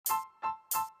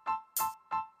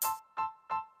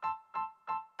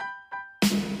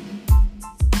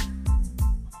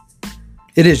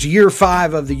It is year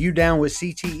 5 of the You Down with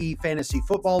CTE Fantasy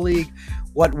Football League.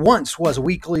 What once was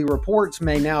weekly reports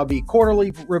may now be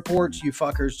quarterly reports. You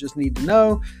fuckers just need to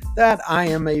know that I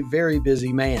am a very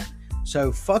busy man.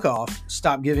 So fuck off,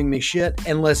 stop giving me shit,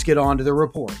 and let's get on to the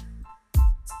report.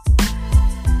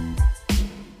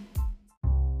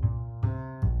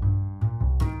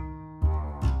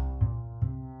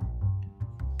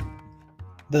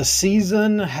 The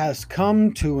season has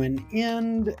come to an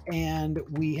end, and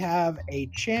we have a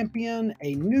champion,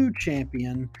 a new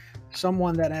champion,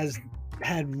 someone that has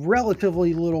had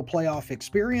relatively little playoff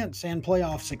experience and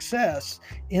playoff success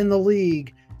in the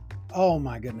league. Oh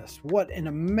my goodness, what an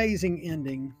amazing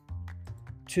ending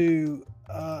to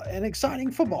an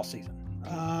exciting football season.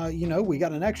 We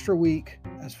got an extra week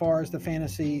as far as the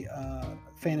fantasy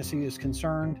is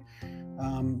concerned.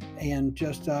 And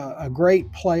just a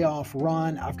great playoff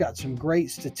run. I've got some great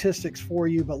statistics for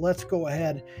you, but let's go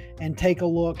ahead and take a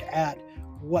look at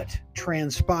what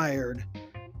transpired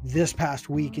this past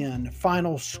weekend.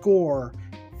 Final score,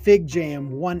 Fig Jam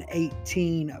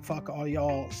 118, fuck all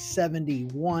y'all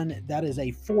 71. That is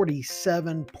a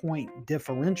 47-point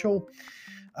differential.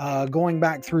 Going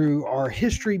back through our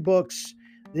history books,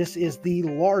 this is the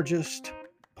largest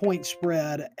point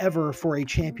spread ever for a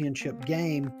championship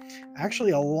game. Actually,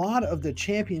 a lot of the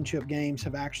championship games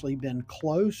have actually been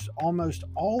close. Almost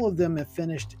all of them have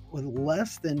finished with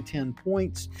less than 10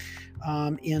 points.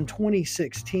 In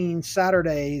 2016,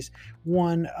 Saturdays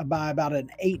won by about an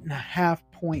 8.5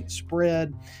 point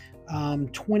spread.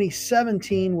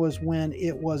 2017 was when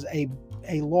it was a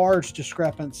large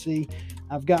discrepancy.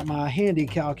 I've got my handy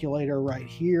calculator right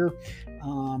here.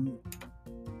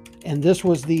 And this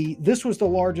was the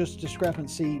largest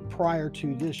discrepancy prior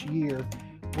to this year,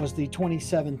 was the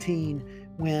 2017,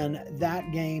 when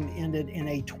that game ended in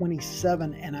a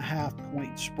 27.5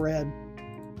 point spread.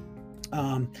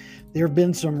 There have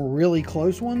been some really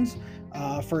close ones.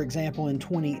 For example, in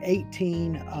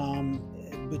 2018,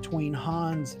 between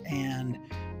Hans and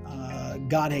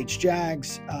God Hates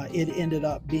Jags, it ended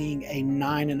up being a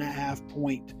 9.5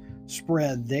 point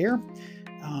spread there.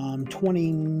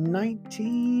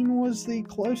 2019 was the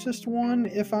closest one,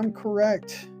 if I'm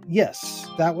correct. Yes,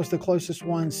 that was the closest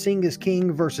one. Singus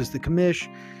King versus the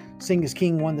Commish. Singus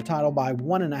King won the title by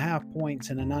 1.5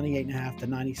 points in a 98.5 to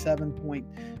 97 point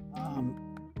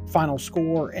final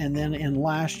score. And then in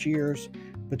last year's,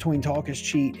 between Talk Is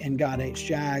Cheat and God Hates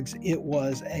Jags, it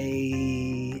was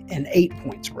an 8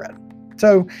 point spread.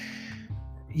 So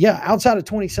yeah, outside of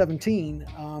 2017,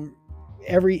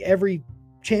 every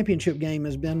championship game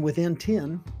has been within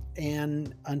 10,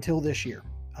 and until this year,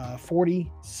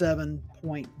 47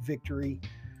 point victory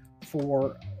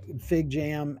for Fig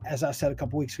Jam. As I said a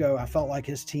couple weeks ago, I felt like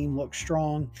his team looked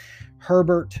strong.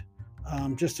 Herbert,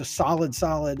 just a solid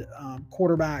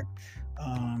quarterback.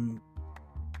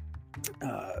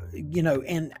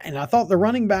 And I thought the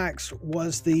running backs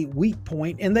was the weak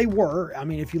point, and they were. I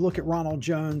mean, if you look at Ronald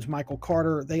Jones, Michael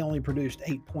Carter, they only produced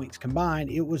 8 points combined.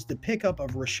 It was the pickup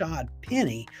of Rashad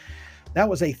Penny. That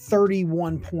was a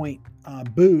 31-point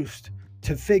boost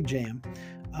to Fig Jam.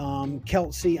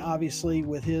 Kelsey, obviously,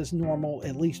 with his normal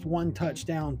at least one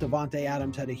touchdown. Davante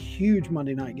Adams had a huge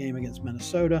Monday night game against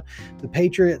Minnesota. The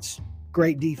Patriots,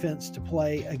 great defense to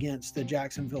play against the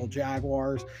Jacksonville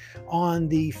Jaguars. On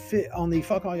the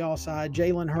fuck all y'all side,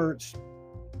 Jalen Hurts,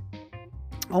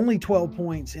 only 12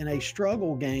 points in a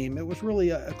struggle game. It was really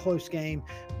a close game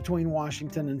between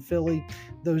Washington and Philly.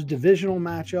 Those divisional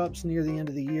matchups near the end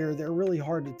of the year, they're really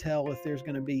hard to tell if there's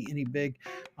going to be any big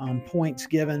points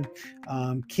given.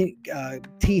 T.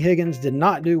 Higgins did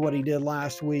not do what he did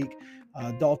last week.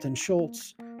 Dalton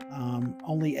Schultz,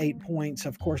 only 8 points.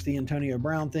 Of course, the Antonio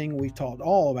Brown thing, we've talked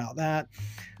all about that.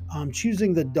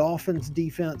 Choosing the Dolphins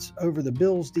defense over the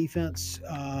Bills defense,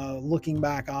 looking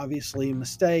back, obviously a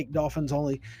mistake. Dolphins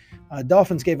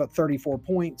gave up 34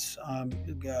 points,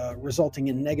 resulting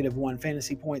in -1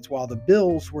 fantasy points, while the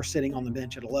Bills were sitting on the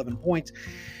bench at 11 points.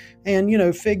 And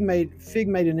Fig made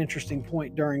an interesting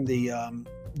point during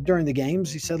the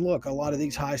games. He said, look, a lot of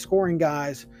these high scoring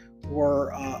guys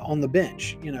were on the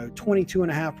bench.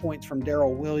 22.5 points from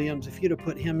Darrell Williams. If you'd have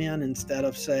put him in instead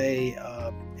of, say,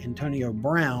 Antonio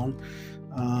Brown,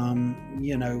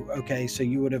 okay, so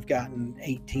you would have gotten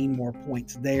 18 more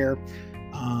points there.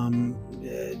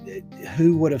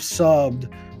 Who would have subbed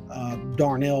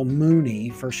Darnell Mooney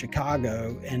for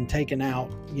Chicago and taken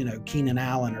out, Keenan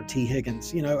Allen or T.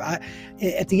 Higgins?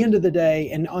 At the end of the day,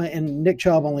 and Nick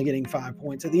Chubb only getting 5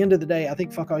 points. At the end of the day, I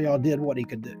think fuck all y'all did what he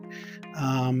could do,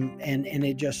 and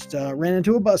it just ran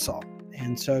into a buzzsaw.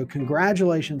 And so,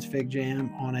 congratulations, Fig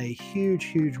Jam, on a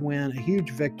huge win, a huge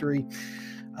victory.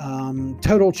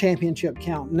 Total championship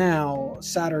count now,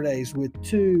 Saturdays with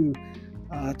 2,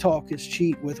 Talk is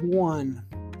Cheat with 1,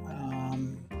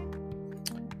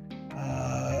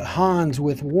 Hans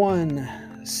with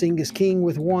 1, Sing is King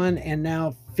with 1, and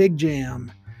now Fig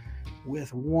Jam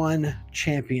with 1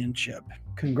 championship.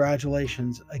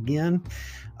 Congratulations again.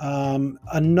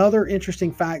 Another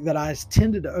interesting fact that I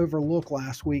tended to overlook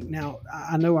last week. Now,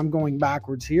 I know I'm going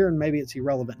backwards here, and maybe it's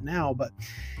irrelevant now, but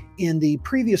in the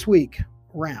previous week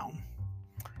round,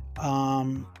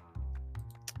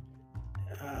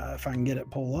 if I can get it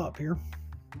pull up here,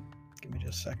 give me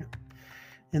just a second.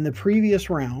 In the previous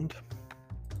round,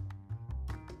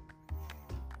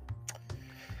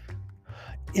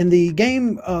 in the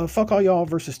game Fuck All Y'all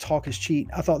versus Talk is Cheat,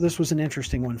 I thought this was an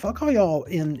interesting one. Fuck All Y'all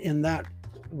in that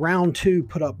round 2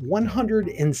 put up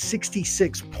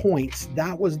 166 points.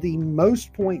 That was the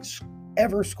most points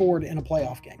ever scored in a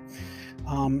playoff game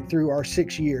through our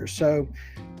 6 years. So,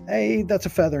 hey, that's a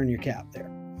feather in your cap there.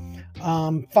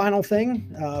 Final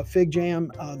thing, Fig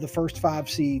Jam, the first 5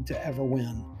 seed to ever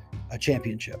win a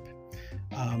championship.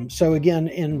 So again,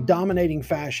 in dominating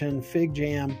fashion, Fig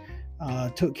Jam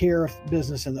took care of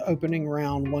business in the opening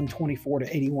round, 124 to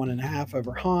 81.5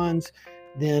 over Hans,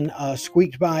 then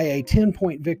squeaked by a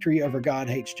 10-point victory over God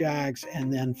Hates Jags,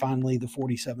 and then finally the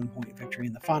 47-point victory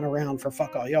in the final round for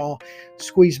Fuck All Y'all,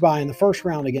 squeezed by in the first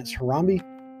round against Harambe.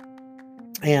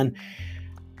 And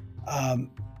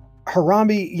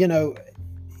Harambe,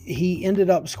 he ended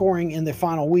up scoring in the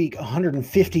final week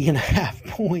 150.5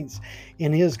 points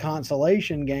in his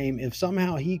consolation game. If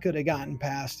somehow he could have gotten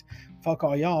past Fuck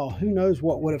All Y'all, who knows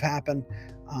what would have happened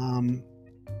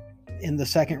in the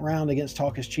second round against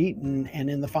Talk is Cheat and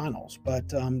in the finals. But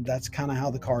that's kind of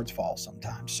how the cards fall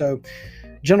sometimes. So,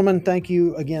 gentlemen, thank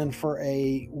you again for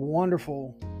a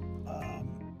wonderful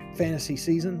fantasy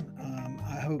season.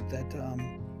 I hope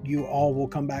that you all will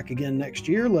come back again next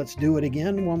year. Let's do it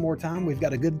again one more time. We've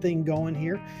got a good thing going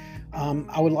here.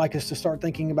 I would like us to start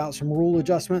thinking about some rule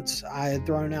adjustments. I had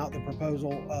thrown out the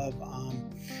proposal of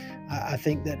I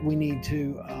think that we need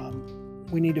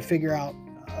to figure out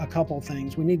a couple of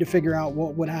things. We need to figure out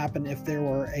what would happen if there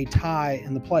were a tie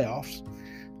in the playoffs.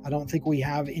 I don't think we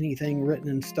have anything written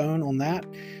in stone on that.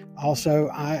 Also,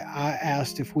 I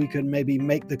asked if we could maybe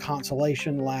make the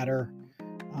consolation ladder,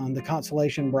 the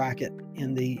consolation bracket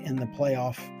in the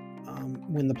playoff,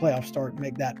 when the playoffs start,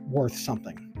 make that worth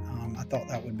something. I thought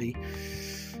that would be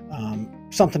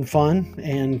something fun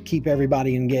and keep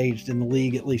everybody engaged in the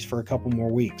league at least for a couple more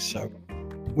weeks. So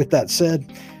with that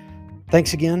said,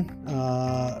 thanks again.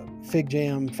 Fig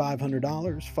Jam,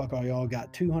 $500. Fuck All Y'all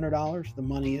got $200. The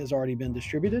money has already been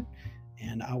distributed,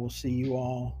 and I will see you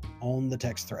all on the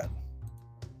text thread.